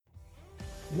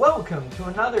Welcome to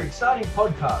another exciting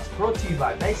podcast brought to you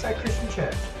by Bayside Christian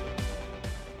Church.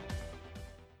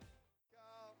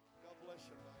 God bless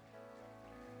you.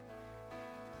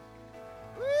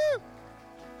 Woo!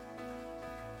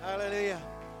 Hallelujah.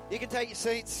 You can take your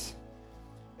seats.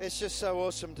 It's just so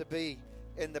awesome to be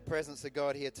in the presence of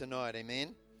God here tonight.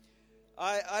 Amen.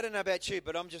 I don't know about you,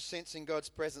 but I'm just sensing God's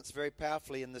presence very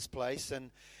powerfully in this place,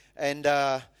 and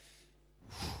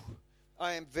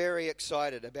I am very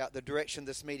excited about the direction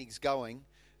this meeting's going,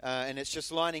 and it's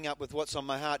just lining up with what's on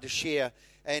my heart to share.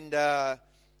 And I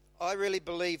really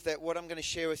believe that what I'm going to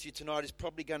share with you tonight is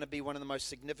probably going to be one of the most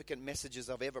significant messages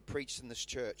I've ever preached in this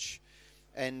church.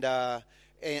 And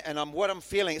what I'm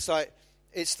feeling, it's like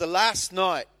it's the last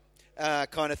night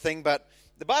kind of thing, but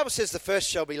the Bible says the first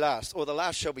shall be last, or the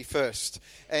last shall be first.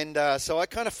 And so I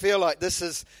kind of feel like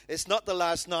it's not the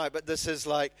last night, but this is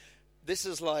like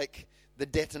the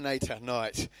detonator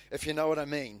night, if you know what I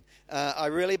mean. I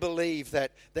really believe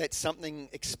that something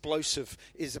explosive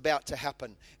is about to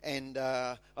happen, and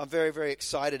I'm very, very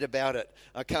excited about it.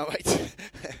 I can't wait.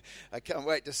 I can't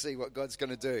wait to see what God's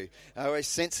going to do. I always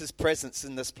sense His presence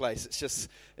in this place.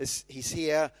 He's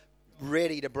here,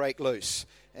 ready to break loose,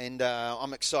 and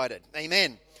I'm excited.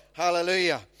 Amen.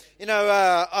 Hallelujah. You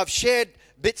know, I've shared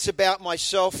bits about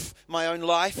myself, my own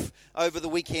life, over the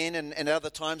weekend and other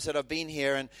times that I've been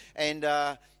here, and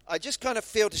I just kind of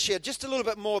feel to share just a little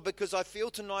bit more, because I feel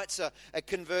tonight's a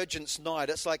convergence night.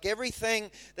 It's like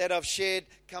everything that I've shared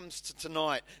comes to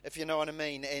tonight, if you know what I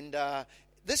mean. And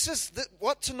this is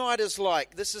what tonight is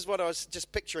like. This is what I was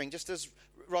just picturing, just as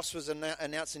Ross was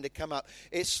announcing to come up.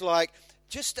 It's like,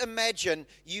 just imagine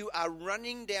you are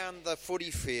running down the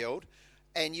footy field,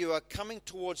 and you are coming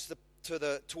towards the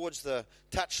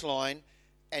touch line,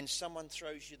 and someone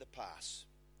throws you the pass,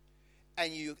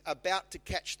 and you're about to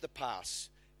catch the pass.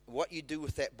 What you do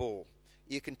with that ball,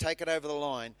 you can take it over the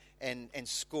line and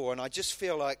score. And I just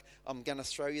feel like I'm going to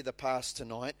throw you the pass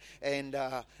tonight, and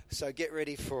so get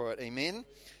ready for it. Amen.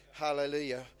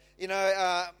 Hallelujah. You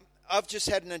know, I've just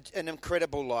had an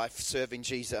incredible life serving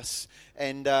Jesus,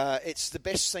 and it's the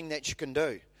best thing that you can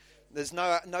do. There's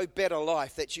no better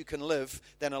life that you can live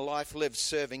than a life lived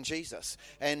serving Jesus.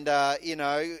 And,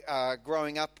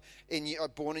 growing up,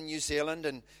 born in New Zealand,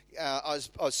 and I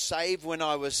was saved when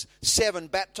I was 7,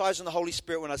 baptized in the Holy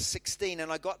Spirit when I was 16,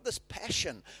 and I got this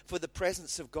passion for the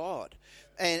presence of God.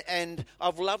 And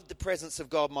I've loved the presence of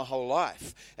God my whole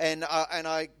life. And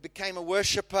I became a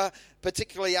worshiper,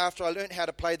 particularly after I learned how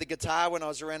to play the guitar when I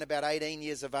was around about 18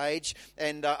 years of age.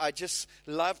 And I just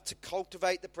loved to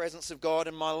cultivate the presence of God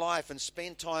in my life and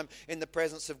spend time in the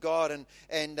presence of God,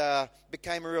 and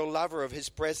became a real lover of His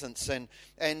presence. And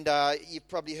you've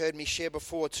probably heard me share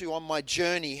before too on my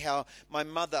journey how my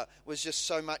mother was just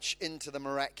so much into the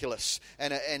miraculous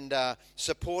and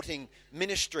supporting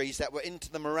ministries that were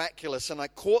into the miraculous. And I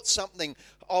caught something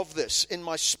of this in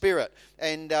my spirit,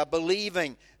 and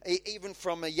believing even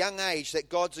from a young age that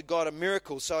God's a God of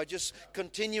miracles. So I just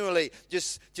continually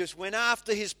just went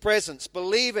after His presence,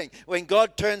 believing when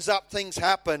God turns up, things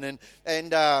happen.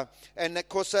 And of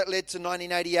course that led to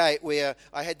 1988, where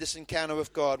I had this encounter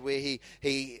with God, where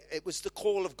it was the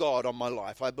call of God on my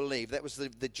life, I believe. That was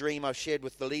the dream I shared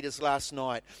with the leaders last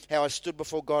night, how I stood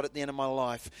before God at the end of my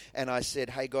life, and I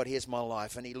said, "Hey God, here's my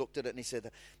life." And He looked at it and He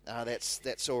said,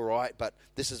 that's all right, but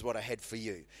this is what I had for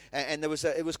you. And it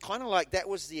was kind of like that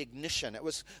was the ignition. It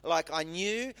was like I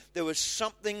knew there was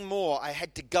something more I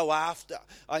had to go after.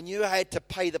 I knew I had to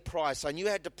pay the price. I knew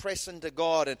I had to press into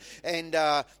God, and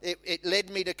it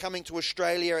led me to coming to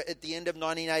Australia at the end of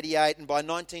 1988, and by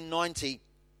 1990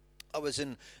 I was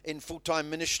in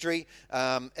full-time ministry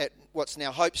at what's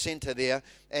now Hope Centre there.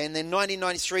 And then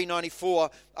 1993-94,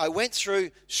 I went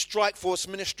through Strike Force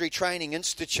Ministry Training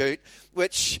Institute,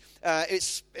 which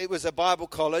it was a Bible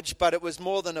college, but it was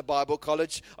more than a Bible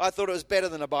college. I thought it was better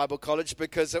than a Bible college,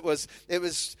 because it was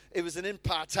an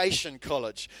impartation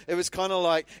college. It was kind of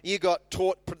like you got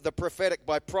taught the prophetic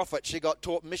by prophets, you got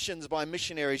taught missions by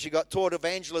missionaries, you got taught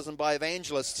evangelism by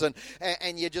evangelists,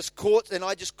 and you just caught, and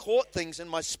I just caught things in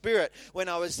my spirit when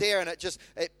I was there, and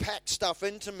it packed stuff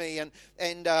into me,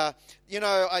 and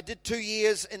I did 2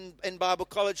 years in Bible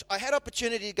college. I had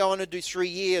opportunity to go on and do 3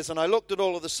 years, and I looked at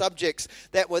all of the subjects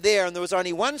that were there, and there was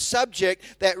only one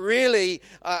subject that really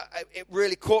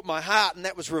caught my heart, and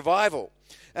that was revival.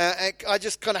 I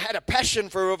just kind of had a passion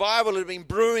for revival. It had been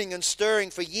brewing and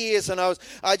stirring for years, and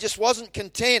I just wasn't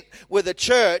content with a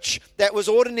church that was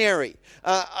ordinary.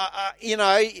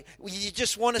 You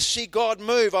just want to see God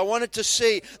move. I wanted to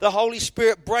see the Holy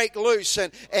Spirit break loose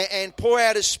and pour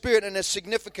out His Spirit in a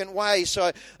significant way.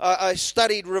 So I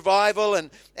studied revival, and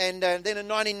then in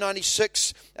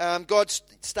 1996, God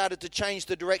started to change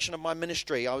the direction of my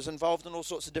ministry. I was involved in all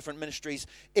sorts of different ministries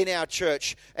in our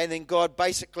church, and then God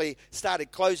basically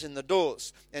started closing the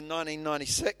doors in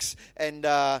 1996, and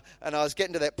I was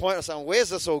getting to that point. I was saying, where's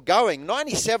this all going?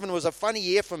 97 was a funny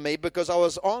year for me because I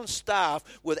was on staff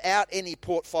without any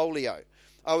portfolio.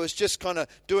 I was just kind of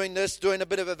doing a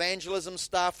bit of evangelism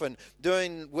stuff and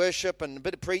doing worship and a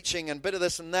bit of preaching and a bit of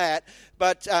this and that.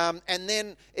 But and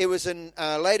then it was in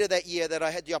later that year that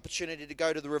I had the opportunity to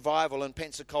go to the revival in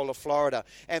Pensacola, Florida.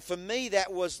 And for me,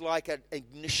 that was like an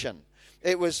ignition.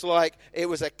 It was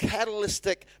a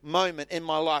catalytic moment in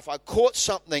my life. I caught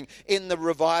something in the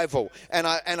revival, and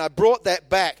I brought that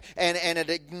back, and it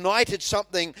ignited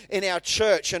something in our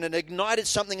church, and it ignited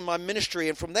something in my ministry.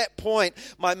 And from that point,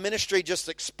 my ministry just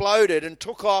exploded and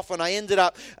took off, and I ended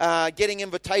up getting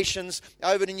invitations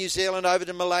over to New Zealand, over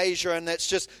to Malaysia, and that's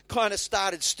just kind of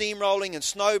started steamrolling and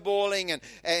snowballing,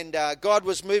 and God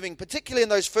was moving, particularly in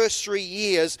those first 3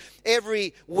 years.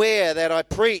 Everywhere that I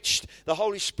preached, the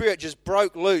Holy Spirit just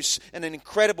broke loose in an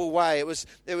incredible way. It was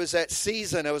that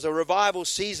season. It was a revival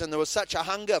season. There was such a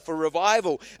hunger for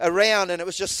revival around, and it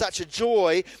was just such a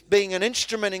joy being an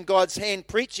instrument in God's hand,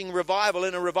 preaching revival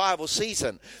in a revival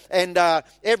season. And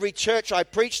every church I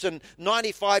preached in,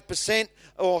 95%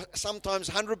 or sometimes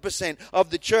 100%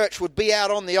 of the church would be out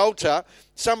on the altar.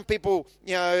 Some people,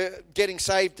 getting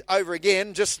saved over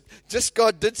again. Just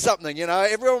God did something,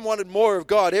 Everyone wanted more of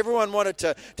God. Everyone wanted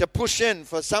to push in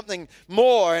for something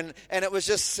more, and it was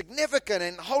just significant.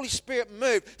 And the Holy Spirit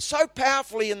moved so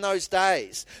powerfully in those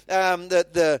days.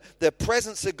 The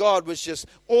presence of God was just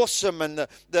awesome, and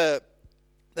the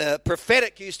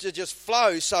prophetic used to just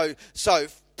flow so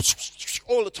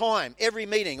all the time, every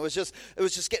meeting. It was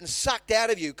just getting sucked out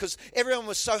of you because everyone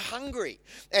was so hungry.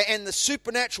 And the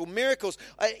supernatural miracles,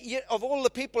 of all the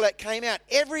people that came out,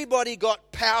 everybody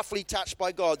got powerfully touched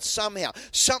by God somehow.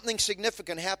 Something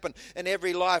significant happened in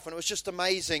every life, and it was just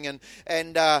amazing.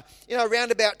 And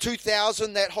around about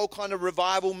 2000, that whole kind of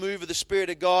revival move of the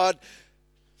Spirit of God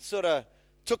sort of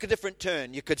took a different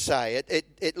turn, you could say.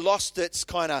 It lost its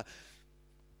kind of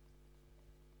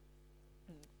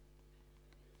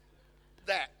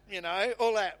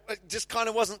all that. It just kind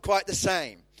of wasn't quite the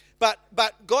same. But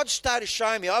God started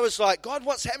showing me. I was like, God,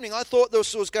 what's happening? I thought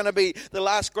this was going to be the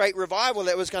last great revival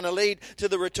that was going to lead to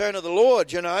the return of the Lord,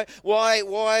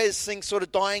 Why is things sort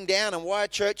of dying down, and why are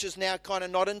churches now kind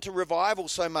of not into revival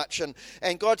so much?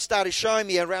 And God started showing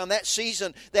me around that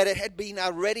season that it had been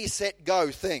a ready, set, go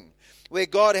thing, where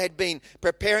God had been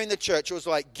preparing the church. It was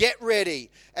like, get ready.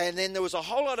 And then there was a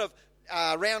whole lot of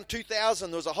around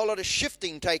 2000, there was a whole lot of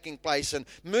shifting taking place and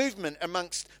movement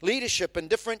amongst leadership in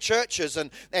different churches,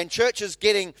 and churches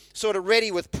getting sort of ready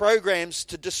with programs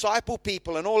to disciple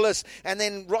people and all this. And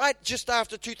then right just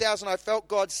after 2000, I felt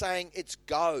God saying, it's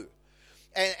go.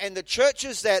 And the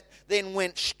churches that then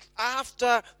went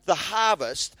after the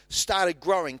harvest started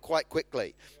growing quite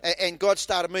quickly. And God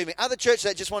started moving. Other churches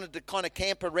that just wanted to kind of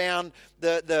camp around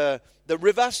the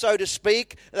river, so to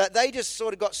speak, they just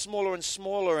sort of got smaller and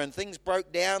smaller, and things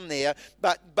broke down there.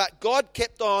 But God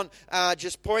kept on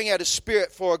just pouring out His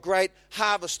Spirit for a great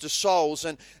harvest of souls.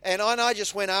 And I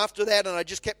just went after that, and I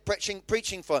just kept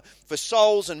preaching for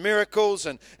souls and miracles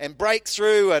and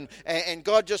breakthrough. And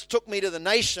God just took me to the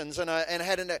nations, and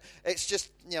it's just,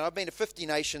 I've been to 50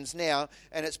 nations now,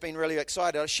 and it's been really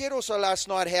exciting. I shared also last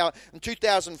night how in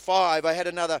 2005 I had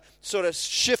another sort of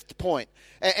shift point.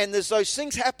 And there's those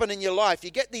things happen in your life.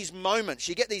 You get these moments,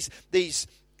 you get these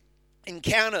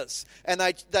encounters, and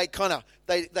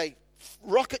they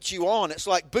rocket you on. It's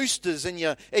like boosters in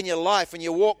your life and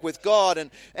your walk with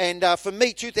God. And for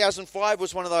me, 2005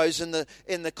 was one of those in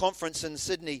the conference in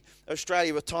Sydney,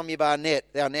 Australia, with Tommy Barnett,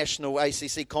 our national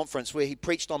ACC conference, where he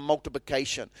preached on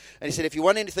multiplication. And he said, if you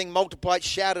want anything multiplied,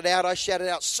 shout it out. I shouted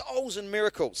out souls and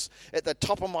miracles at the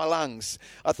top of my lungs.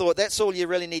 I thought that's all you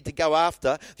really need to go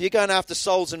after. If you're going after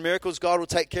souls and miracles, God will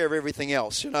take care of everything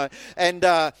else, And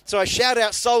so I shouted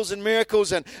out souls and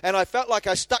miracles, and I felt like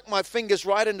I stuck my fingers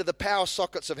right into the power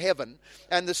sockets of heaven,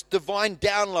 and this divine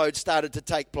download started to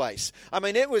take place. I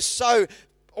mean, it was so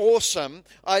awesome,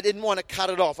 I didn't want to cut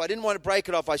it off. I didn't want to break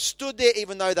it off. I stood there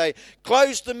even though they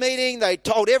closed the meeting. They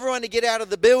told everyone to get out of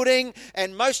the building,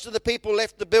 and most of the people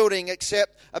left the building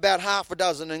except about half a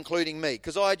dozen, including me,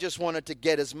 because I just wanted to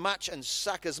get as much and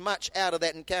suck as much out of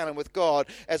that encounter with God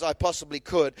as I possibly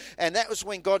could. And that was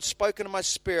when God spoke into my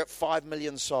spirit, 5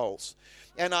 million souls.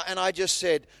 And I just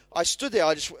said, I stood there,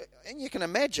 and you can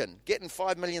imagine getting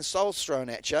 5 million souls thrown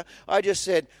at you. I just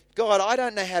said, God, I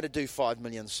don't know how to do 5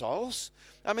 million souls.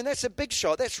 I mean, that's a big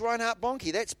shot. That's Reinhard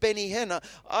Bonnke. That's Benny Hinn.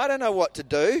 I don't know what to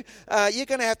do. You're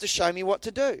going to have to show me what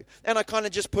to do. And I kind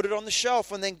of just put it on the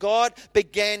shelf. And then God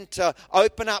began to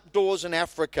open up doors in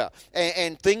Africa.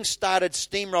 And things started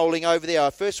steamrolling over there.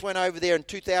 I first went over there in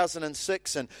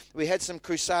 2006, and we had some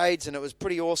crusades, and it was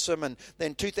pretty awesome. And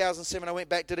then 2007, I went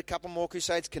back, did a couple more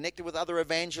crusades, connected with other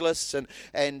evangelists.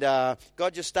 And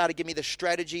God just started giving me the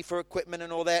strategy for equipment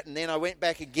and all that. And then I went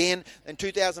back again in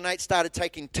 2008, started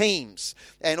taking teams.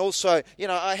 And also,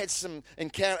 I had some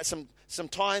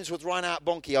times with Reinhard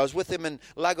Bonnke. I was with him in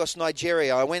Lagos,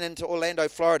 Nigeria. I went into Orlando,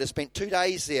 Florida, spent 2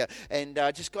 days there, and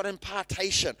just got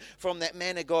impartation from that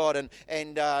man of God.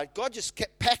 And God just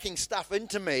kept packing stuff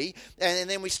into me. And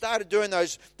then we started doing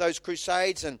those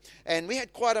crusades, and we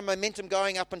had quite a momentum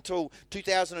going up until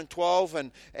 2012.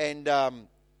 And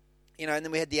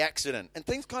then we had the accident. And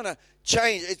things kind of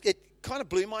changed. It kind of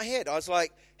blew my head. I was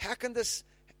like, how can this...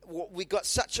 We got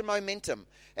such a momentum,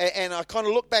 and I kind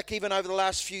of look back even over the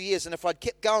last few years, and if I'd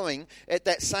kept going at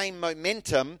that same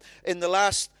momentum in the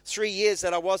last 3 years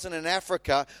that I wasn't in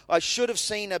Africa, I should have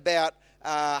seen about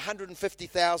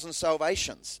 150,000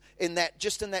 salvations in that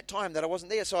time that I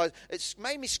wasn't there. So it's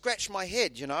made me scratch my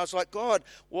head. I was like, God,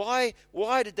 why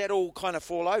did that all kind of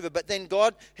fall over? But then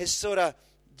God has sort of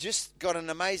just got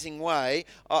an amazing way.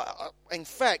 In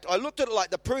fact, I looked at it like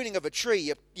the pruning of a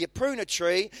tree. You prune a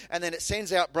tree, and then it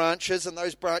sends out branches, and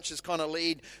those branches kind of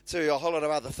lead to a whole lot of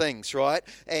other things, right?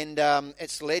 And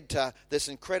it's led to this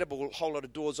incredible whole lot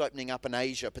of doors opening up in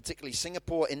Asia, particularly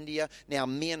Singapore, India, now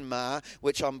Myanmar,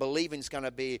 which I'm believing is going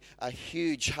to be a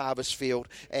huge harvest field.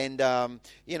 And,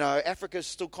 Africa's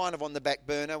still kind of on the back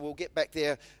burner. We'll get back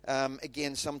there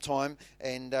again sometime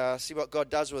and see what God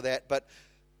does with that. But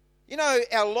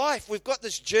our life, we've got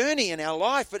this journey in our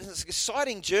life. It's an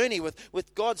exciting journey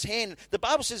with God's hand. The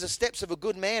Bible says the steps of a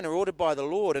good man are ordered by the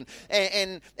Lord.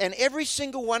 And every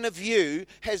single one of you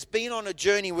has been on a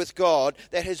journey with God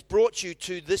that has brought you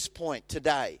to this point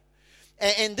today.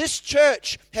 And this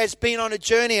church has been on a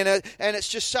journey, and it's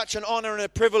just such an honor and a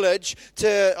privilege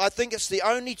I think it's the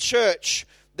only church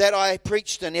that I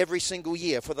preached in every single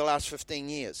year for the last 15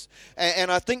 years. And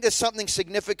I think there's something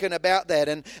significant about that.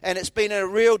 And it's been a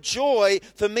real joy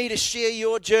for me to share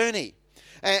your journey.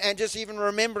 And just even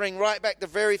remembering right back the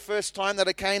very first time that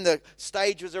I came, the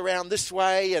stage was around this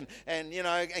way.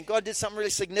 And God did something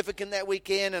really significant that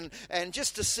weekend. And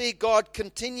just to see God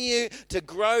continue to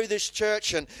grow this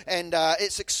church. And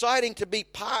it's exciting to be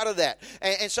part of that.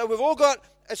 And so we've all got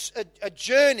a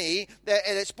journey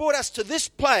that's brought us to this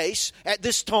place at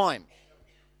this time.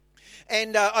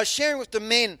 And I was sharing with the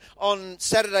men on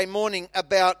Saturday morning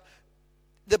about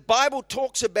the Bible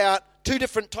talks about two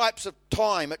different types of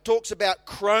time. It talks about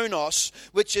chronos,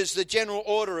 which is the general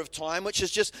order of time, which is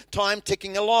just time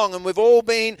ticking along. And we've all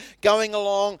been going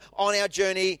along on our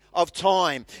journey of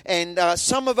time. And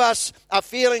some of us are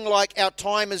feeling like our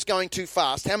time is going too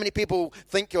fast. How many people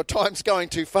think your time's going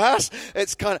too fast?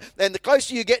 And the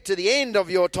closer you get to the end of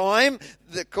your time,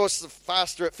 of course, the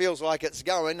faster it feels like it's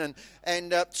going.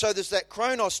 And so there's that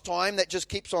chronos time that just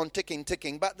keeps on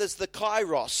ticking. But there's the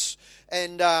kairos.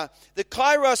 And the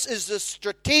kairos is the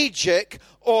strategic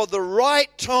or the right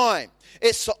time.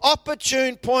 It's the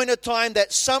opportune point of time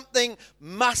that something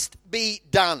must be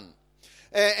done.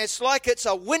 It's like it's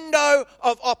a window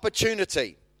of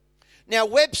opportunity. Now,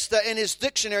 Webster in his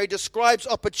dictionary describes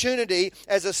opportunity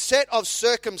as a set of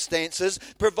circumstances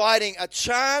providing a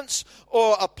chance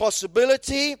or a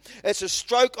possibility. It's a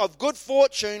stroke of good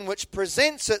fortune which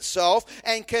presents itself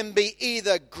and can be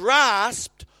either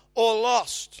grasped or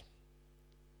lost.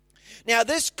 Now,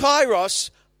 this kairos,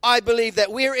 I believe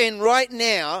that we're in right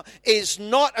now, is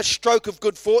not a stroke of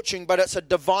good fortune, but it's a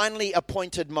divinely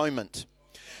appointed moment.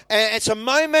 And it's a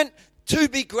moment to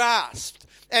be grasped.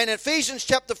 And in Ephesians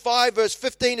chapter 5, verse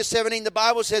 15 to 17, the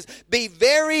Bible says, be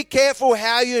very careful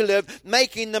how you live,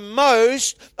 making the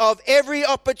most of every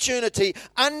opportunity,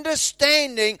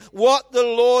 understanding what the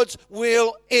Lord's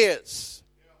will is.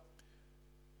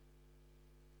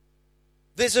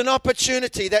 There's an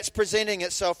opportunity that's presenting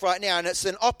itself right now, and it's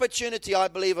an opportunity, I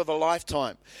believe, of a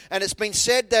lifetime. And it's been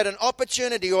said that an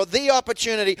opportunity, or the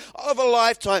opportunity of a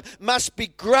lifetime, must be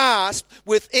grasped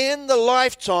within the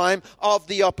lifetime of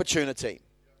the opportunity.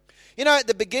 You know, at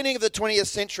the beginning of the 20th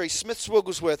century, Smith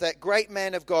Wigglesworth, that great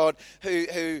man of God,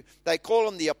 who they call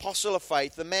him the apostle of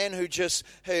faith, the man who just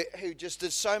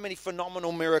did so many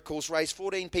phenomenal miracles, raised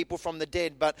 14 people from the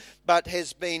dead, but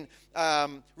has been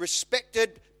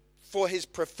respected for his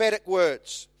prophetic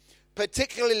words,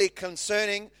 particularly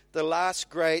concerning the last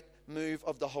great move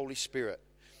of the Holy Spirit.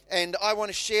 And I want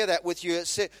to share that with you.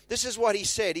 This is what he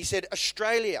said. He said,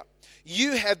 Australia,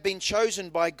 you have been chosen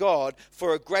by God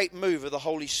for a great move of the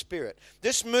Holy Spirit.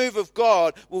 This move of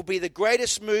God will be the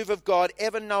greatest move of God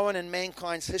ever known in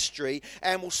mankind's history,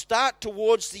 and will start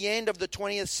towards the end of the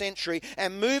 20th century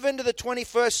and move into the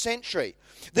 21st century.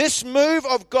 This move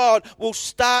of God will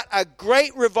start a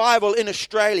great revival in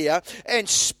Australia and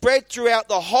spread throughout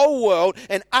the whole world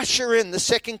and usher in the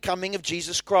second coming of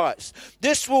Jesus Christ.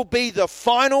 This will be the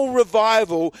final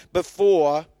revival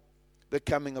before the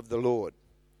coming of the Lord.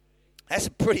 That's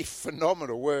a pretty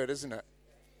phenomenal word, isn't it?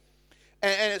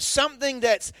 And it's something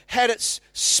that's had its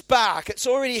spark. It's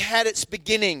already had its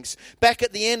beginnings back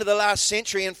at the end of the last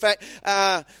century. In fact,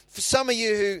 for some of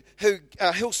you who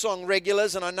are Hillsong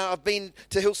regulars, and I know I've been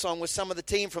to Hillsong with some of the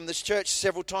team from this church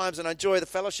several times, and I enjoy the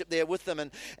fellowship there with them.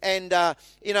 And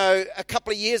you know, a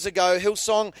couple of years ago,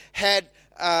 Hillsong had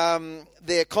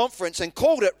their conference and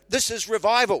called it, "This is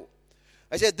Revival."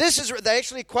 I said, they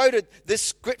actually quoted this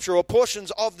scripture or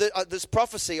portions of this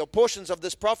prophecy,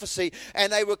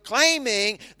 and they were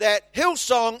claiming that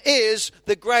Hillsong is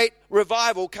the great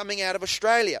revival coming out of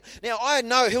Australia. Now, I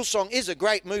know Hillsong is a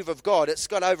great move of God. It's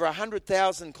got over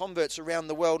 100,000 converts around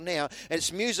the world now, and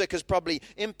its music has probably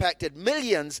impacted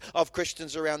millions of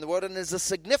Christians around the world, and is a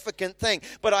significant thing.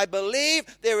 But I believe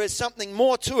there is something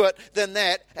more to it than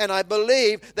that, and I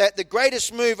believe that the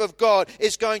greatest move of God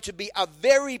is going to be a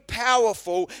very powerful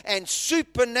and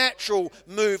supernatural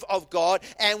move of God,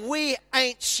 and we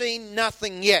ain't seen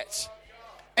nothing yet.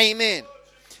 Amen.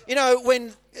 You know,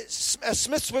 when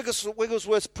Smith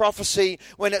Wigglesworth's prophecy,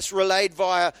 when it's relayed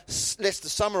via Lester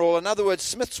Summerall, in other words,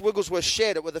 Smith Wigglesworth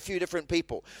shared it with a few different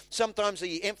people. Sometimes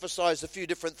he emphasized a few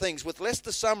different things. With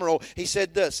Lester Summerall, he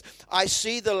said this: I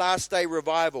see the last day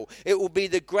revival. It will be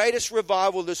the greatest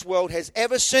revival this world has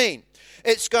ever seen.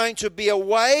 It's going to be a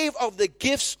wave of the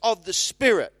gifts of the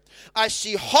Spirit. I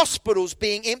see hospitals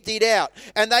being emptied out,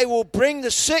 and they will bring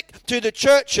the sick to the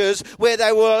churches where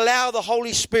they will allow the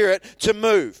Holy Spirit to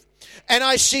move. And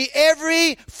I see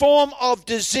every form of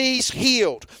disease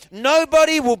healed.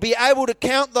 Nobody will be able to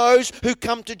count those who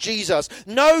come to Jesus.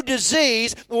 No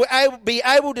disease will be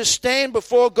able to stand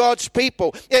before God's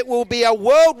people. It will be a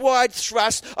worldwide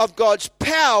thrust of God's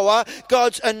power,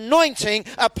 God's anointing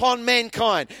upon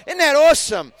mankind. Isn't that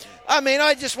awesome? I mean,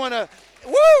 I just want to,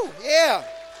 yeah.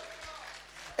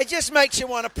 It just makes you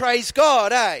want to praise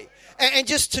God, eh? And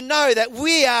just to know that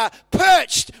we are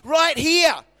perched right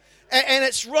here. And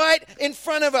it's right in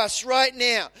front of us right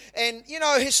now. And, you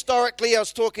know, historically, I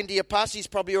was talking to your pastor, he's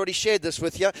probably already shared this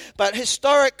with you, but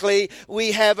historically,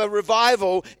 we have a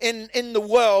revival in the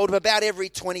world about every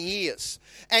 20 years.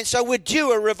 And so we're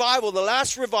due a revival. The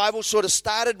last revival sort of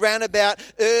started around about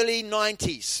early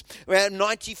 90s. Around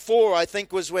 94, I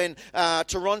think, was when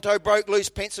Toronto broke loose.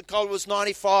 Pensacola was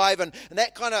 95. And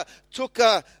that kind of took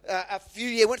a few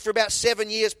years, went for about 7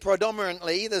 years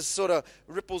predominantly. There's sort of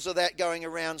ripples of that going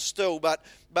around still. But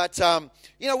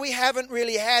you know, we haven't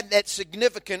really had that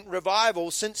significant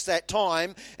revival since that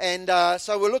time. And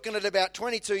so we're looking at about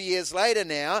 22 years later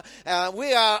now.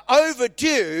 We are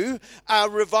overdue a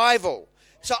revival.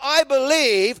 So I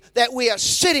believe that we are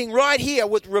sitting right here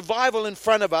with revival in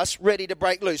front of us, ready to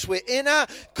break loose. We're in a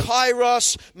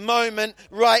Kairos moment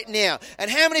right now. And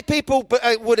how many people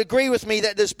would agree with me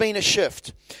that there's been a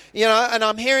shift? You know, and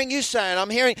I'm hearing you saying,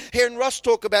 I'm hearing Ross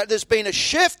talk about there's been a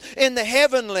shift in the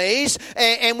heavenlies,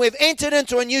 and we've entered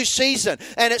into a new season.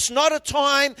 And it's not a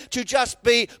time to just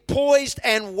be poised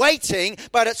and waiting,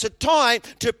 but it's a time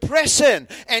to press in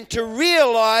and to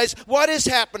realize what is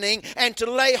happening and to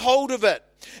lay hold of it.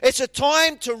 It's a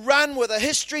time to run with a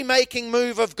history-making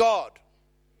move of God.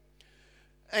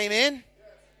 Amen?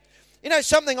 You know,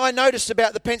 something I noticed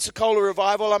about the Pensacola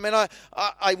revival, I mean,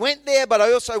 I went there, but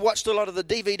I also watched a lot of the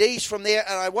DVDs from there,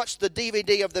 and I watched the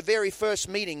DVD of the very first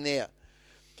meeting there.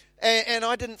 And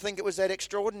I didn't think it was that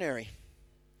extraordinary.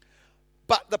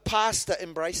 But the pastor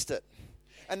embraced it.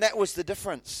 And that was the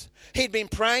difference. He'd been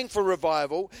praying for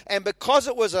revival, and because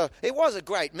it was a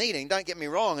great meeting, don't get me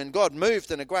wrong, and God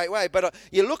moved in a great way, but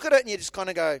you look at it and you just kind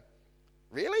of go,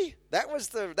 really? That was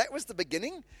the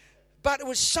beginning? But it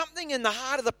was something in the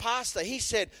heart of the pastor. He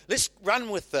said, let's run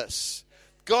with this.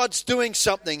 God's doing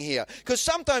something here. Because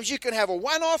sometimes you can have a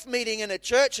one-off meeting in a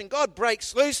church and God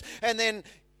breaks loose, and then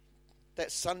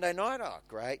that Sunday night, oh,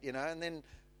 great, and then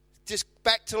just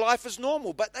back to life as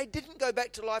normal. But they didn't go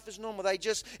back to life as normal. They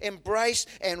just embraced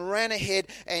and ran ahead.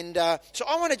 And so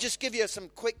I want to just give you some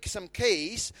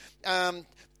keys,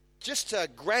 just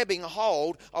grabbing a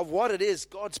hold of what it is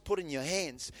God's put in your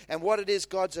hands and what it is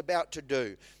God's about to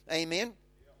do. Amen?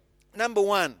 Number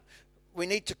one, we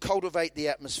need to cultivate the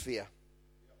atmosphere.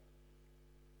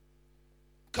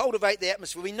 Cultivate the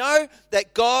atmosphere. We know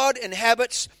that God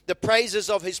inhabits the praises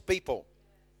of his people.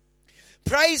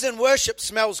 Praise and worship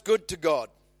smells good to God.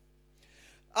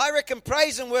 I reckon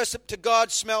praise and worship to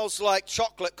God smells like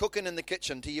chocolate cooking in the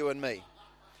kitchen to you and me.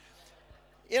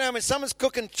 When someone's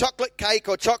cooking chocolate cake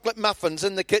or chocolate muffins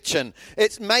in the kitchen,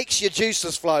 it makes your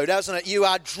juices flow, doesn't it? You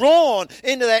are drawn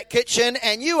into that kitchen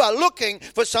and you are looking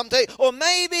for something. Or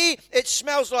maybe it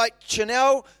smells like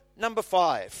Chanel No.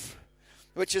 5.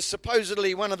 Which is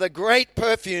supposedly one of the great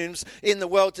perfumes in the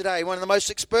world today, one of the most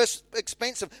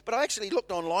expensive. But I actually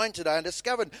looked online today and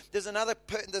discovered there's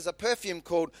a perfume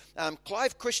called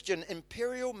Clive Christian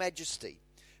Imperial Majesty.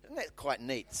 Isn't that quite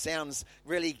neat? Sounds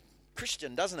really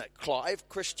Christian, doesn't it? Clive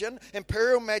Christian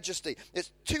Imperial Majesty.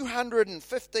 It's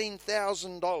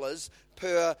 $215,000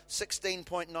 per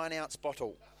 16.9 ounce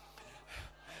bottle.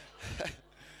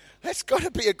 That's got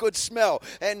to be a good smell.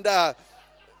 And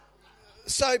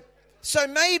So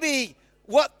maybe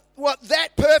what that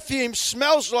perfume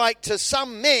smells like to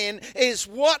some men is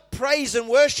what praise and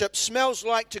worship smells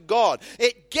like to God.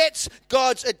 It gets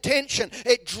God's attention.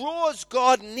 It draws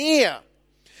God near.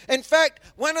 In fact,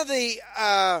 one of the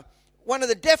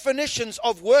definitions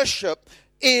of worship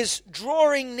is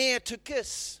drawing near to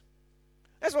kiss.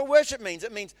 That's what worship means.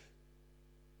 It means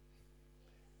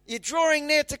you're drawing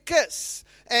near to kiss.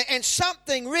 And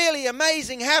something really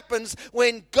amazing happens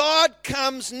when God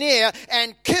comes near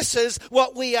and kisses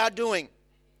what we are doing.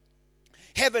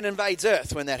 Heaven invades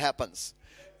earth when that happens.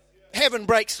 Heaven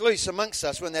breaks loose amongst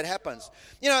us when that happens.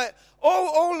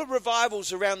 All the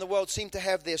revivals around the world seem to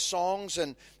have their songs,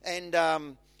 and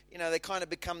they kind of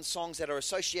become songs that are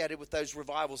associated with those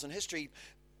revivals in history.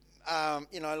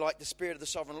 Like the Spirit of the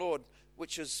Sovereign Lord,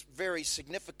 which is very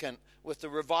significant with the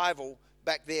revival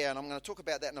back there, and I'm going to talk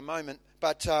about that in a moment.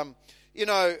 But all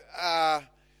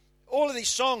of these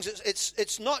songs,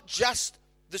 it's not just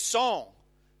the song,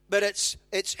 but it's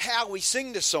how we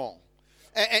sing the song.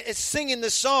 And it's singing the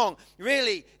song,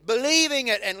 really believing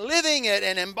it and living it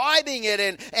and imbibing it,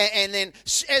 and then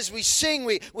as we sing,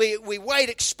 we wait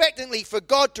expectantly for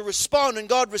God to respond, and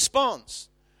God responds.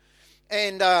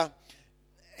 And how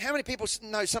many people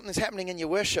know something's happening in your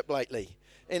worship lately?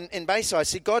 In Bayside,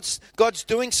 see, God's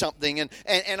doing something,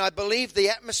 and I believe the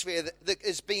atmosphere that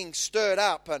is being stirred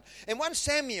up. And in 1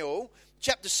 Samuel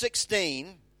chapter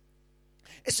 16,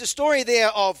 it's the story there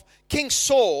of King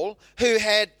Saul, who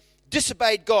had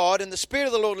disobeyed God, and the Spirit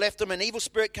of the Lord left him, and an evil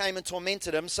spirit came and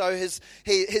tormented him. So his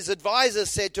advisors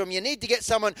said to him, you need to get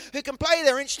someone who can play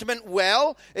their instrument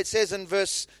well. It says in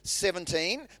verse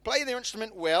 17, play their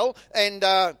instrument well, and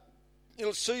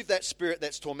it'll soothe that spirit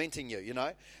that's tormenting you,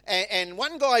 And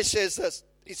one guy says this.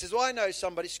 He says, well, I know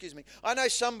somebody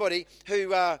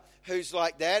who's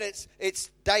like that.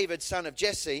 It's David, son of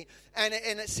Jesse. And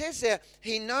it says there,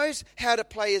 he knows how to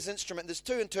play his instrument. There's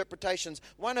two interpretations.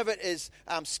 One of it is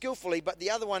skillfully, but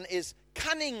the other one is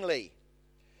cunningly.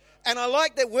 And I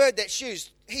like that word that's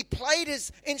used. He played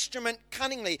his instrument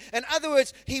cunningly. In other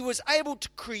words, he was able to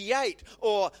create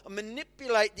or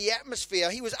manipulate the atmosphere.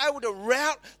 He was able to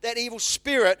rout that evil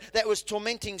spirit that was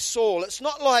tormenting Saul. It's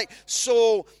not like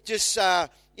Saul just,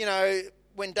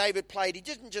 when David played, he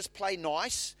didn't just play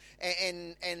nice,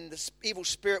 and the evil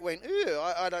spirit went, "Ew,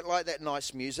 I don't like that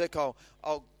nice music. I'll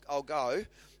go."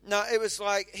 No, it was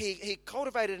like he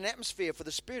cultivated an atmosphere for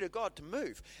the Spirit of God to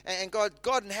move. And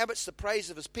God inhabits the praise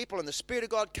of his people, and the Spirit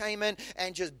of God came in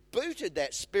and just booted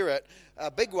that spirit, a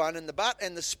big one, in the butt,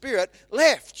 and the spirit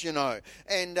left,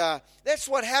 And that's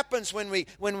what happens when we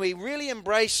really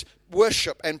embrace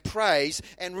worship and praise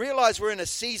and realize we're in a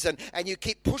season, and you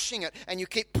keep pushing it and you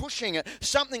keep pushing it.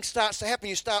 Something starts to happen.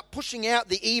 You start pushing out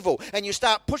the evil, and you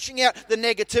start pushing out the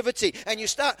negativity, and you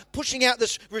start pushing out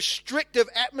this restrictive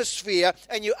atmosphere,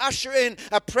 and you usher in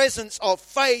a presence of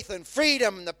faith and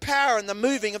freedom and the power and the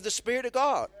moving of the Spirit of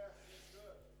God.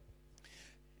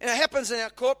 And it happens in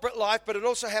our corporate life, but it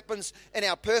also happens in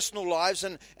our personal lives.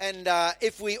 And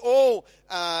if we all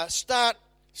start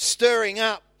stirring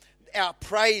up our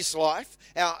praise life,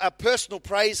 our personal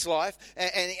praise life,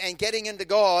 and getting into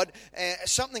God,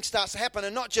 something starts to happen.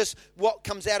 And not just what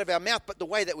comes out of our mouth, but the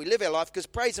way that we live our life. Because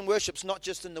praise and worship's not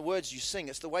just in the words you sing,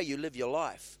 it's the way you live your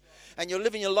life. And you're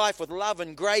living your life with love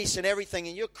and grace and everything,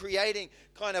 and you're creating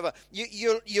kind of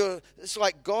it's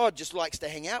like God just likes to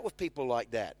hang out with people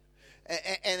like that.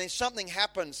 And then something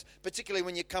happens, particularly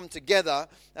when you come together.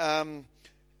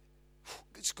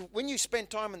 When you spend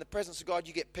time in the presence of God,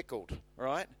 you get pickled,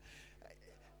 right?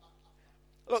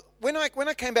 Look, when I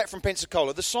came back from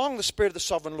Pensacola, the song "The Spirit of the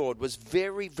Sovereign Lord" was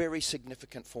very, very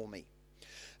significant for me.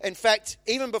 In fact,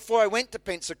 even before I went to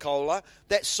Pensacola,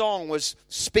 that song was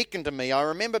speaking to me. I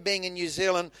remember being in New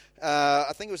Zealand,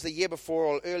 I think it was the year before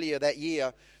or earlier that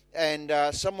year, and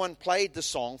someone played the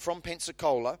song from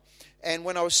Pensacola. And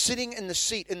when I was sitting in the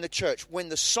seat in the church, when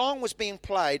the song was being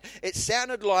played, it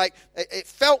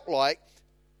felt like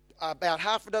about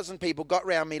half a dozen people got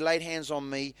around me, laid hands on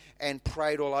me, and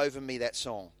prayed all over me that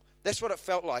song. That's what it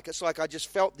felt like. It's like I just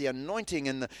felt the anointing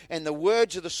and the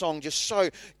words of the song just so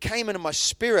came into my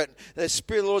spirit. The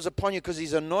Spirit of the Lord is upon you because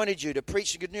He's anointed you to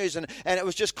preach the good news. And it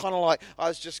was just kind of like I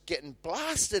was just getting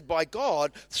blasted by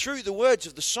God through the words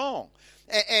of the song.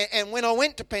 And when I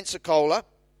went to Pensacola,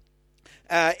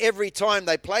 every time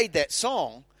they played that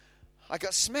song, I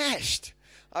got smashed.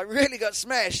 I really got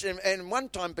smashed, and one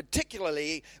time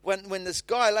particularly, when this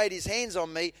guy laid his hands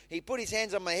on me, he put his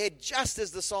hands on my head just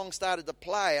as the song started to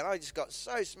play, and I just got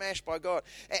so smashed by God.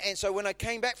 And so when I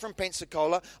came back from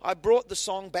Pensacola, I brought the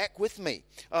song back with me.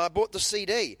 I bought the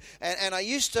CD, and I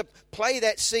used to play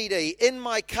that CD in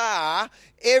my car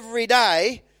every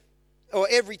day, or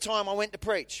every time I went to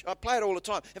preach. I play it all the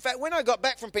time. In fact, when I got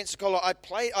back from Pensacola,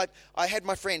 I had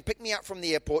my friend pick me up from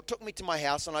the airport, took me to my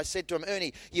house, and I said to him,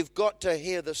 "Ernie, you've got to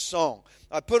hear this song."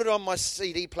 I put it on my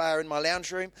CD player in my lounge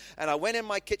room, and I went in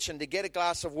my kitchen to get a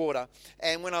glass of water.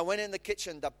 And when I went in the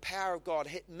kitchen, the power of God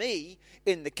hit me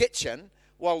in the kitchen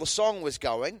while the song was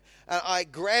going. And I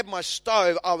grabbed my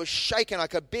stove. I was shaking. I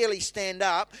could barely stand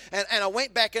up. And I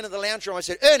went back into the lounge room. I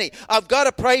said, "Ernie, I've got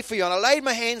to pray for you." And I laid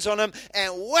my hands on him,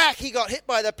 and whack, he got hit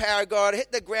by the power of God,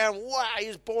 hit the ground. Wow, he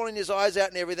was bawling his eyes out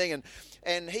and everything.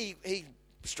 And he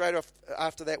straight off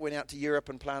after that went out to Europe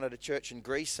and planted a church in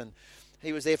Greece. And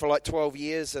he was there for like 12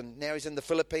 years, and now he's in the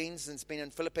Philippines, and he's been in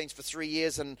the Philippines for 3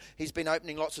 years, and he's been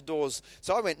opening lots of doors.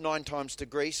 So I went 9 times to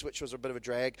Greece, which was a bit of a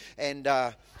drag.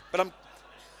 But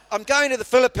I'm going to the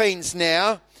Philippines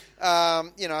now.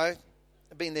 I've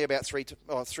been there about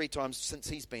 3 times since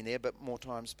he's been there, but more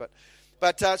times.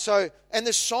 And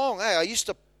this song, I used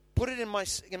to put it in my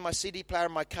CD player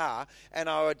in my car, and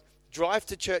I would drive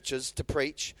to churches to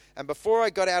preach. And before I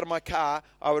got out of my car,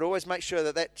 I would always make sure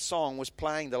that song was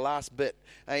playing the last bit.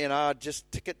 I'd just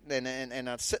tick it, and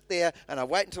I'd sit there, and I'd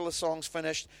wait until the song's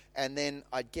finished, and then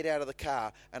I'd get out of the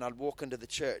car, and I'd walk into the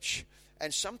church.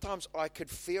 And sometimes I could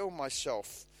feel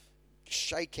myself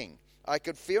shaking. I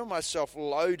could feel myself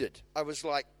loaded. I was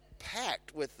like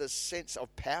packed with this sense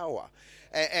of power,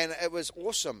 and it was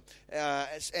awesome.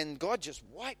 And God just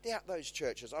wiped out those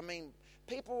churches. I mean,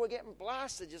 people were getting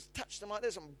blasted, just touched them like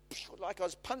this, and like I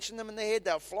was punching them in the head.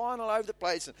 They were flying all over the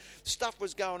place, and stuff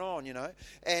was going on,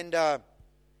 And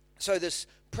so this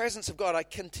presence of God, I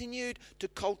continued to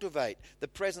cultivate the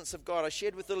presence of God. I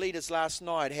shared with the leaders last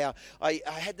night how I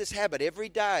had this habit every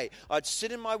day. I'd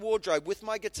sit in my wardrobe with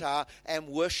my guitar and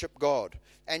worship God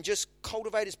and just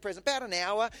cultivate His presence. About an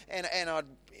hour, and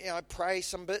I'd pray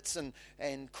some bits and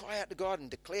cry out to God and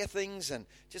declare things and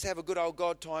just have a good old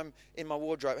God time in my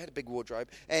wardrobe. I had a big wardrobe.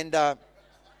 And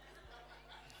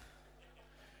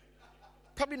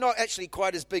probably not actually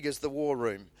quite as big as the war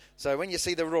room. So when you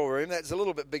see the raw room, that's a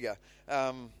little bit bigger.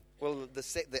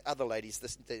 The other ladies,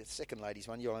 the second ladies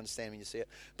one, you'll understand when you see it.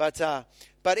 But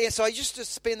yeah, so I used to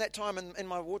spend that time in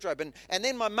my wardrobe. And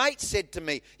then my mate said to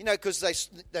me, because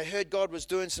they heard God was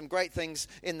doing some great things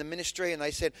in the ministry, and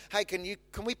they said, "Hey, can you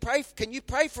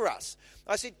pray for us?"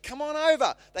 I said, "Come on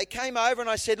over." They came over, and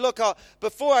I said, "Look,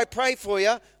 before I pray for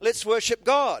you, let's worship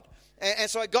God." And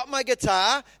so I got my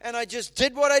guitar, and I just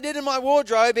did what I did in my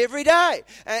wardrobe every day.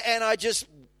 And I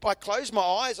closed my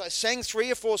eyes, I sang 3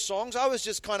 or 4 songs. I was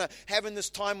just kind of having this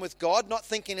time with God, not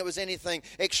thinking it was anything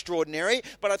extraordinary.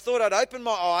 But I thought I'd open my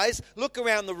eyes, look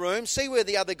around the room, see where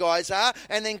the other guys are,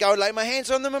 and then go lay my hands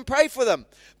on them and pray for them.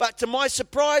 But to my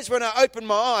surprise, when I opened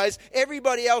my eyes,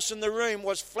 everybody else in the room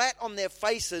was flat on their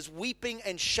faces, weeping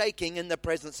and shaking in the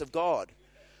presence of God.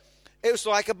 It was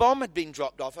like a bomb had been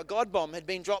dropped off, a God bomb had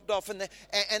been dropped off, and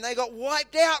they got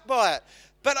wiped out by it.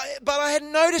 But I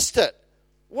hadn't noticed it.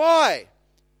 Why?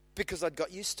 Because I'd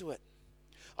got used to it.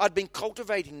 I'd been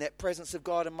cultivating that presence of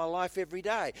God in my life every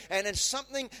day. And it's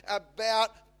something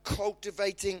about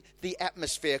cultivating the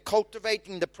atmosphere,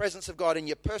 cultivating the presence of God in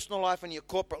your personal life and your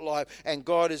corporate life, and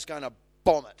God is going to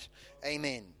bomb it.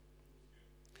 Amen.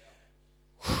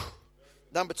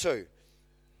 Number 2,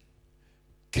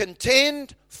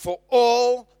 contend for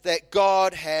all that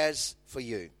God has for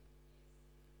you.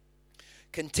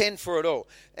 Contend for it all.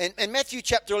 In Matthew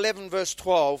chapter 11, verse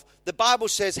 12, the Bible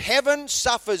says, heaven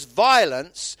suffers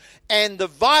violence, and the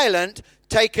violent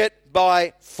take it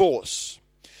by force.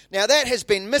 Now that has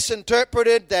been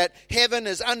misinterpreted, that heaven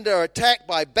is under attack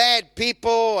by bad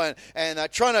people and are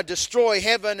trying to destroy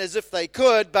heaven as if they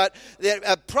could, but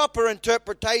a proper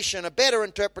interpretation, a better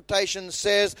interpretation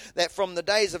says that from the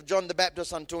days of John the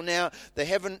Baptist until now, the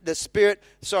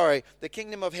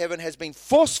kingdom of heaven has been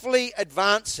forcefully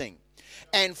advancing,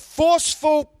 and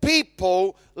forceful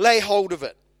people lay hold of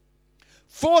it.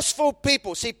 Forceful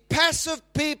people. See, passive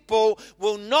people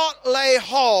will not lay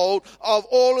hold of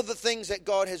all of the things that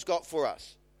God has got for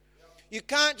us. You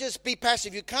can't just be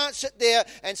passive. You can't sit there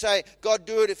and say, God,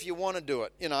 do it if you want to do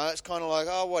it. You know, it's kind of like,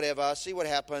 oh, whatever, see what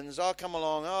happens. I'll come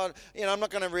along. Oh, you know, I'm not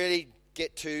going to really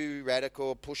get too radical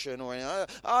or pushing or anything.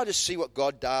 I'll just see what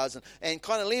God does and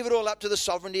kind of leave it all up to the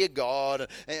sovereignty of God.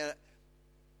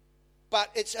 But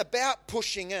it's about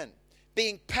pushing in,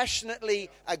 being passionately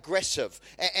aggressive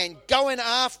and going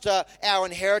after our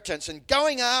inheritance and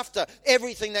going after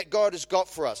everything that God has got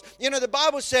for us. You know, the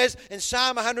Bible says in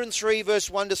Psalm 103, verse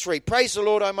 1-3, praise the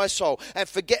Lord, O my soul, and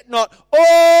forget not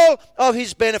all of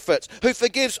his benefits, who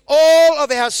forgives all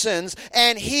of our sins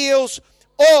and heals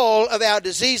all of our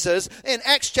diseases. In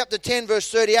Acts chapter 10,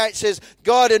 verse 38 says,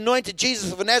 God anointed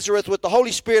Jesus of Nazareth with the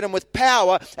Holy Spirit and with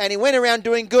power, and he went around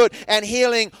doing good and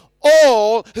healing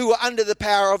all who were under the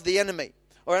power of the enemy,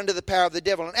 or under the power of the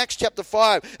devil. In Acts chapter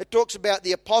 5, it talks about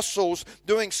the apostles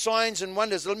doing signs and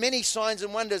wonders. There are many signs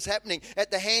and wonders happening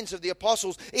at the hands of the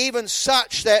apostles, even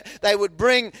such that they would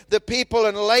bring the people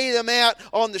and lay them out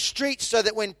on the streets, so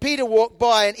that when Peter walked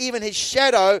by and even his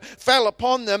shadow fell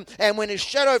upon them, and when his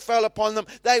shadow fell upon them,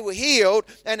 they were healed.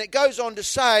 And it goes on to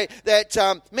say that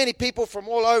many people from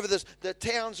all over the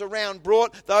towns around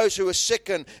brought those who were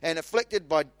sick and afflicted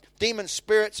by demon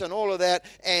spirits and all of that,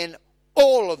 and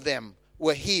all of them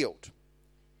were healed.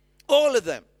 All of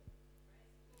them.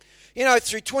 You know,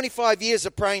 through 25 years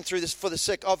of praying through this for the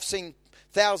sick, I've seen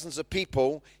thousands of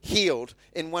people healed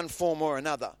in one form or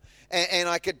another. And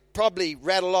I could probably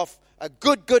rattle off a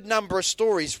good number of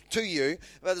stories to you.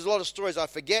 But there's a lot of stories I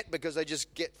forget because they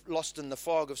just get lost in the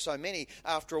fog of so many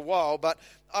after a while. But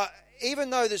even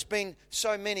though there's been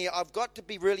so many, I've got to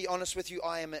be really honest with you,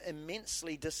 I am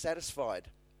immensely dissatisfied.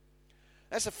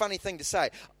 That's a funny thing to say.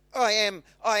 I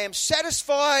am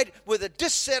satisfied with a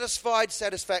dissatisfied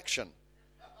satisfaction.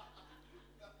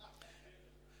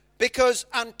 Because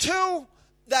until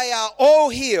they are all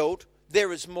healed,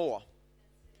 there is more.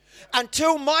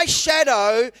 Until my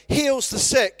shadow heals the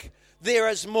sick, there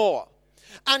is more.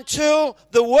 Until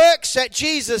the works that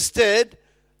Jesus did,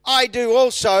 I do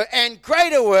also, and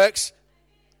greater works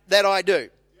that I do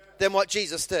than what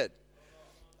Jesus did.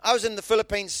 I was in the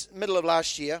Philippines middle of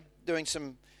last year doing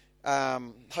some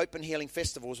hope and healing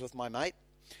festivals with my mate,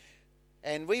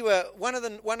 and we were one of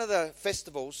the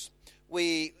festivals.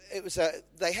 They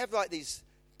have like these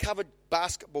covered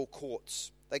basketball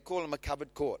courts. They call them a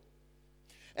covered court,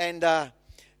 and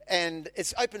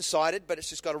it's open-sided, but it's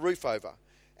just got a roof over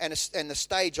and the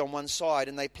stage on one side,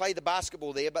 and they play the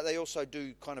basketball there, but they also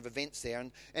do kind of events there,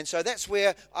 and so that's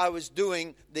where I was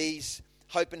doing these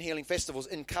hope and healing festivals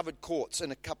in covered courts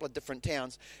in a couple of different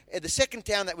towns. The second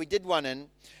town that we did one in,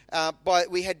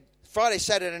 we had Friday,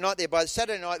 Saturday night there. By the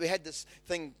Saturday night, we had the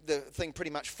thing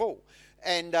pretty much full.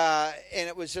 And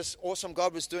it was just awesome.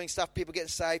 God was doing stuff, people getting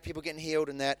saved, people getting healed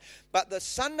and that. But the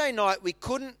Sunday night, we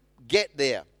couldn't get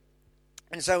there.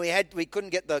 And so we couldn't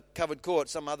get the covered court.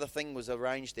 Some other thing was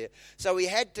arranged there. So we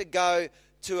had to go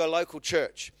to a local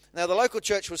church. Now, the local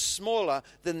church was smaller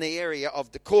than the area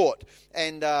of the court.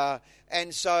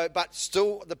 And so, but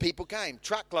still the people came.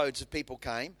 Truckloads of people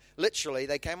came. Literally,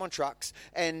 they came on trucks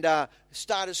and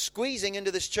started squeezing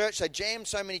into this church. They jammed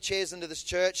so many chairs into this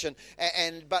church,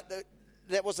 but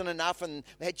that wasn't enough, and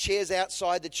they had chairs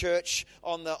outside the church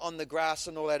on the grass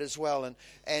and all that as well.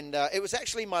 And it was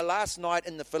actually my last night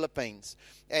in the Philippines,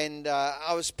 and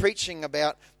I was preaching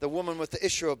about the woman with the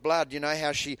issue of blood. You know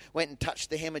how she went and touched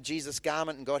the hem of Jesus'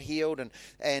 garment and got healed,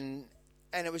 and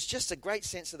it was just a great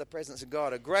sense of the presence of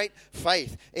God, a great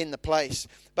faith in the place.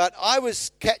 But I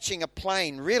was catching a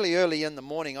plane really early in the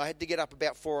morning. I had to get up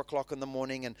about 4 o'clock in the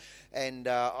morning, and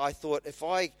I thought if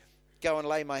I go and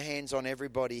lay my hands on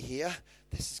everybody here.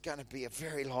 This is going to be a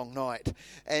very long night.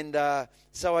 And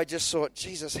so I just thought,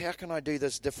 Jesus, how can I do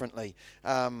this differently?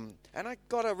 And I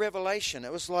got a revelation.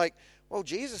 It was like, well,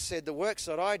 Jesus said, the works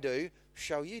that I do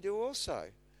shall you do also.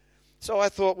 So I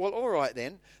thought, well, all right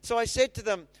then. So I said to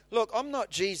them, look, I'm not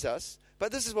Jesus,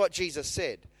 but this is what Jesus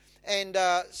said. And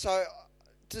so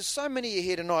there's so many of you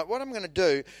here tonight. What I'm going to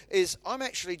do is I'm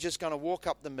actually just going to walk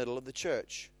up the middle of the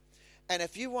church. And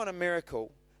if you want a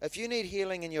miracle, if you need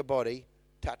healing in your body,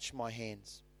 touch my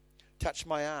hands. Touch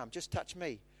my arm. Just touch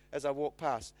me as I walk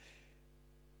past.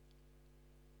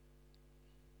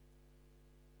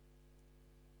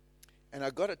 And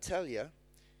I've got to tell you,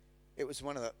 it was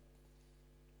one of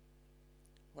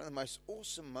the most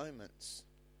awesome moments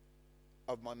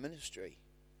of my ministry.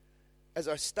 As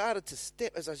I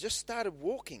just started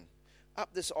walking up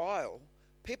this aisle,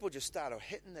 people just started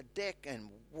hitting the deck and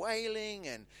wailing,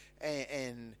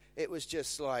 and it was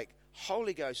just like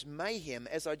Holy Ghost mayhem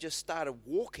as I just started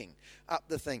walking up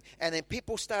the thing. And then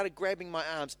people started grabbing my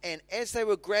arms, and as they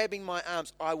were grabbing my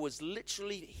arms, I was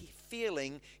literally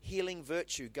feeling healing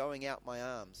virtue going out my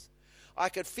arms. I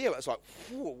could feel it. It's like,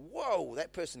 whoa,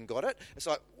 that person got it. It's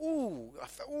like,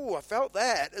 I felt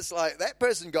that. It's like that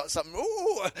person got something.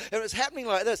 Ooh, it was happening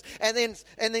like this. And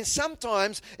then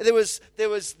sometimes there was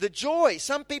the joy.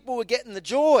 Some people were getting the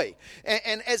joy,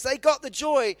 and as they got the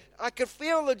joy, I could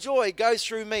feel the joy go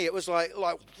through me. It was like,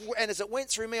 and as it went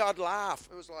through me, I'd laugh.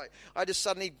 It was like I just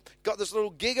suddenly got this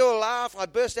little giggle, laugh. I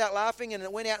burst out laughing, and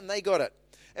it went out, and they got it.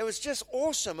 It was just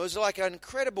awesome. It was like an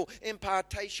incredible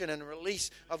impartation and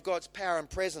release of God's power and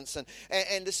presence. And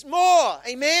there's more,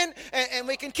 amen? And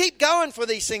we can keep going for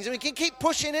these things. And we can keep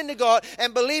pushing into God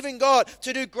and believing God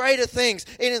to do greater things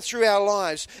in and through our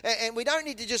lives. And we don't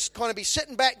need to just kind of be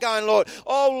sitting back going,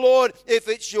 Lord, if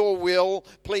it's your will,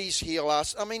 please heal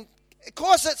us. I mean, of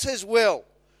course it's His will.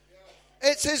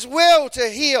 It's His will to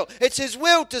heal. It's His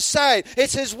will to save.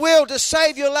 It's His will to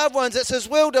save your loved ones. It's His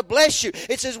will to bless you.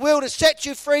 It's His will to set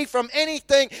you free from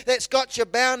anything that's got you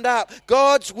bound up.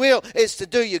 God's will is to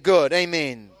do you good.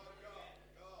 Amen.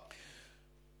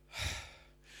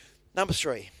 Number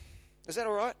 3. Is that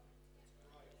all right?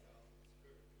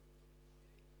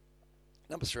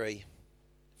 Number 3.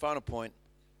 Final point.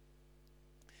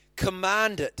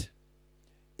 Command it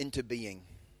into being.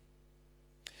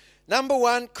 Number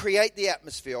 1, create the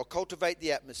atmosphere or cultivate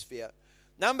the atmosphere.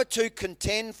 Number 2,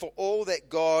 contend for all that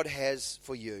God has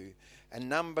for you. And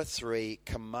number 3,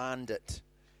 command it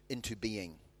into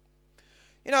being.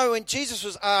 You know, when Jesus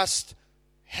was asked,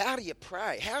 how do you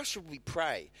pray? How should we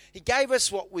pray? He gave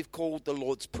us what we've called the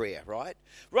Lord's Prayer, right?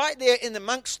 Right there in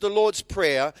amongst the Lord's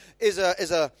Prayer is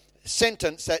a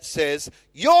sentence that says,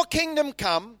 your kingdom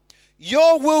come,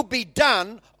 your will be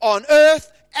done on earth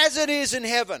as it is in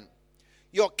heaven.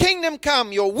 Your kingdom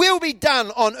come, your will be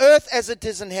done on earth as it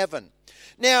is in heaven.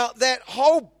 Now, that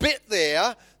whole bit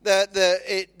there,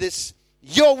 this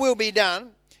your will be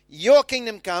done, your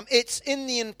kingdom come, it's in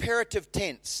the imperative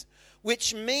tense,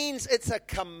 which means it's a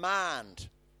command.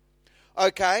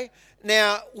 Okay?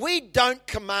 Now, we don't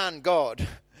command God.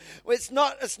 It's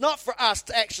not for us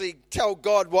to actually tell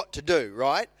God what to do,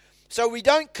 right? So we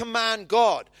don't command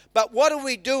God. But what are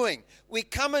we doing? We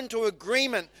come into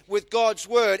agreement with God's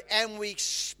word and we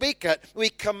speak it. We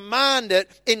command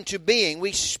it into being.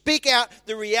 We speak out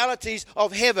the realities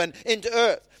of heaven into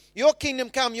earth. Your kingdom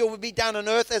come, your will be done on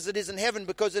earth as it is in heaven,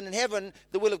 because in heaven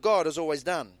the will of God is always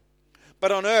done.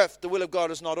 But on earth the will of God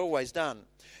is not always done.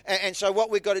 And so what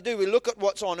we've got to do, we look at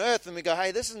what's on earth and we go,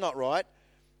 hey, this is not right.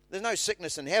 There's no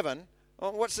sickness in heaven.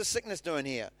 Well, what's the sickness doing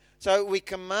here? So we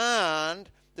command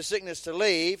the sickness to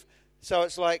leave, so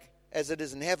it's like as it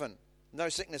is in heaven. No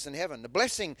sickness in heaven. The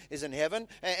blessing is in heaven,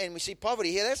 and we see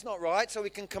poverty here. That's not right. So we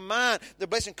can command the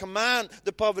blessing, command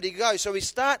the poverty to go. So we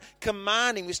start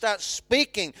commanding, we start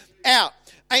speaking out.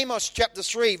 Amos chapter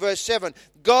 3, verse 7.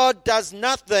 God does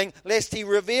nothing lest He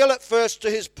reveal it first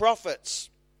to His prophets.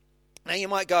 Now you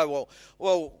might go,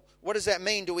 well, what does that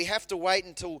mean? Do we have to wait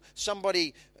until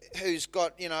somebody who's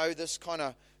got, this kind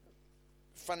of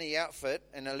funny outfit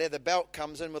and a leather belt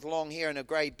comes in with long hair and a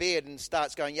grey beard and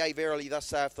starts going, yea, verily, thus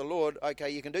saith the Lord,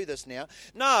 okay, you can do this now?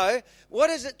 No,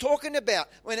 what is it talking about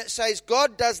when it says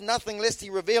God does nothing lest He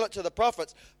reveal it to the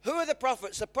prophets? Who are the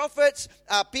prophets? The prophets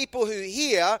are people who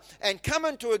hear and come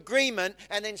into agreement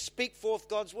and then speak forth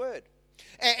God's word.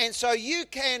 And so you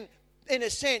can in a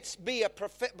sense, be a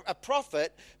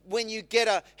prophet when you get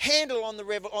a handle on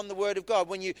the Word of God.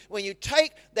 When you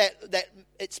take that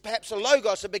it's perhaps a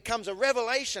logos, it becomes a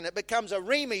revelation, it becomes a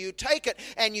rhema. You take it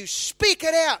and you speak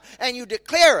it out and you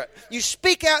declare it. You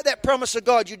speak out that promise of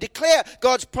God. You declare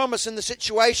God's promise in the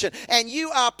situation, and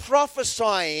you are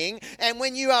prophesying. And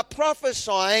when you are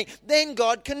prophesying, then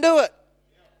God can do it.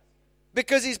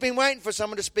 Because he's been waiting for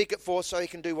someone to speak it for, so he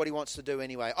can do what he wants to do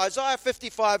anyway. Isaiah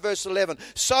 55 verse 11.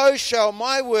 So shall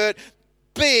my word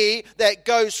be that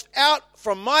goes out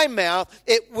from my mouth.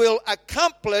 It will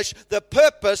accomplish the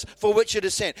purpose for which it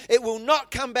is sent. It will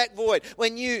not come back void.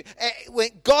 When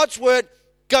God's word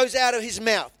goes out of his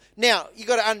mouth. Now, you've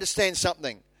got to understand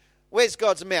something. Where's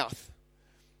God's mouth?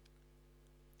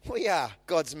 We are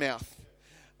God's mouth.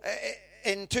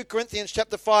 In 2 Corinthians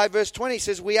chapter 5 verse 20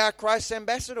 says we are Christ's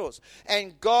ambassadors,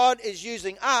 and God is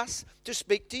using us to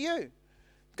speak to you.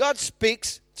 God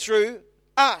speaks through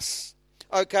us,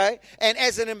 okay? And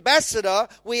as an ambassador,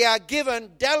 we are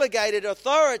given delegated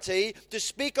authority to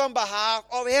speak on behalf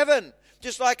of heaven.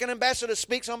 Just like an ambassador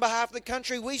speaks on behalf of the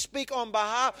country, we speak on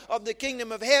behalf of the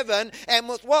kingdom of heaven. And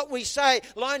with what we say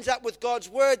lines up with God's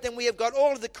word, then we have got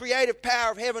all of the creative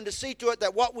power of heaven to see to it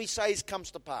that what we say comes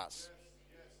to pass.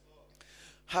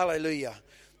 Hallelujah.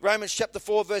 Romans chapter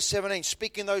 4 verse 17,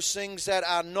 speaking those things that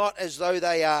are not as though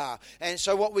they are. And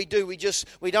so what we do,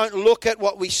 we don't look at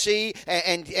what we see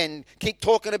and keep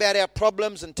talking about our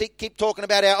problems and keep talking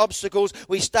about our obstacles.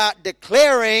 We start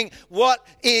declaring what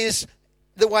is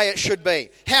the way it should be,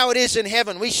 how it is in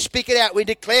heaven. We speak it out, we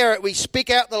declare it, we speak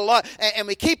out the light, and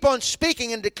we keep on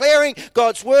speaking and declaring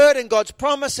God's word and God's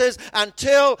promises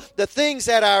until the things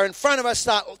that are in front of us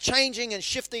start changing and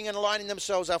shifting and aligning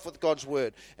themselves up with God's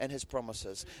word and his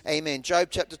promises. Amen. Job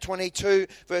chapter 22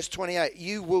 verse 28,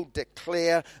 you will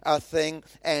declare a thing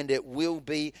and it will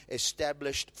be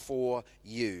established for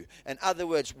you. In other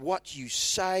words, what you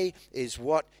say is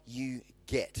what you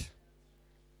get.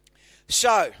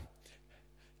 So,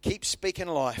 keep speaking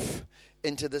life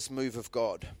into this move of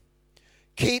God.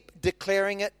 Keep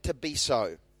declaring it to be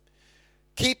so.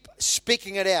 Keep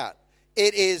speaking it out.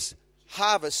 It is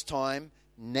harvest time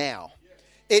now.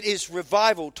 It is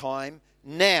revival time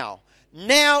now.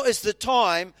 Now is the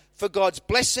time for God's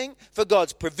blessing, for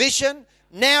God's provision.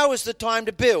 Now is the time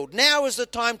to build. Now is the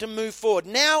time to move forward.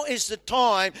 Now is the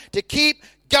time to keep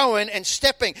going and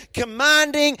stepping,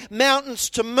 commanding mountains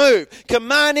to move,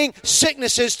 commanding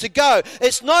sicknesses to go.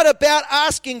 It's not about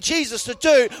asking Jesus to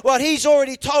do what he's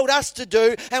already told us to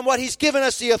do and what he's given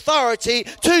us the authority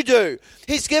to do.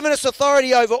 He's given us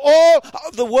authority over all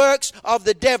of the works of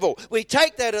the devil. We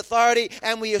take that authority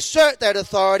and we assert that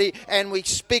authority and we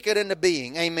speak it into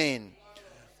being. Amen.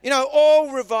 You know,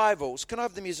 all revivals, can I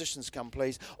have the musicians come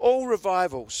please? All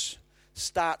revivals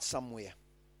start somewhere.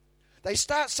 They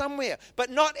start somewhere, but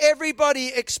not everybody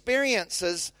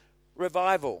experiences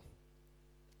revival.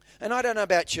 And I don't know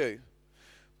about you,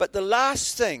 but the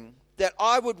last thing that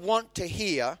I would want to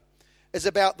hear is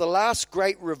about the last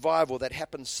great revival that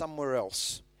happened somewhere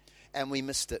else, and we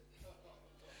missed it.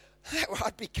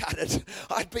 I'd be gutted.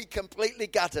 I'd be completely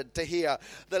gutted to hear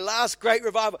the last great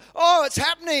revival. Oh, it's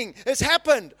happening. It's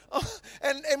happened. Oh,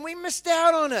 and we missed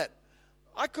out on it.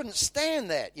 I couldn't stand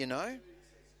that, you know.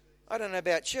 I don't know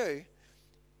about you.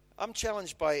 I'm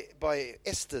challenged by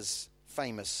Esther's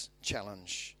famous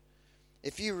challenge.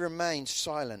 If you remain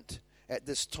silent at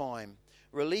this time,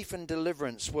 relief and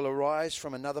deliverance will arise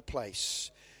from another place.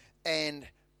 And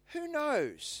who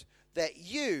knows that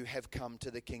you have come to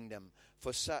the kingdom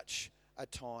for such a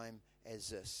time as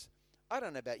this. I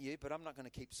don't know about you, but I'm not going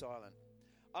to keep silent.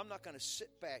 I'm not going to sit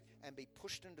back and be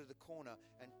pushed into the corner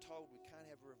and told we can't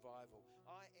have a revival.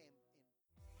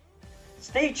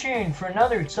 Stay tuned for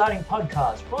another exciting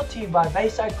podcast brought to you by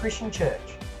Bayside Christian Church.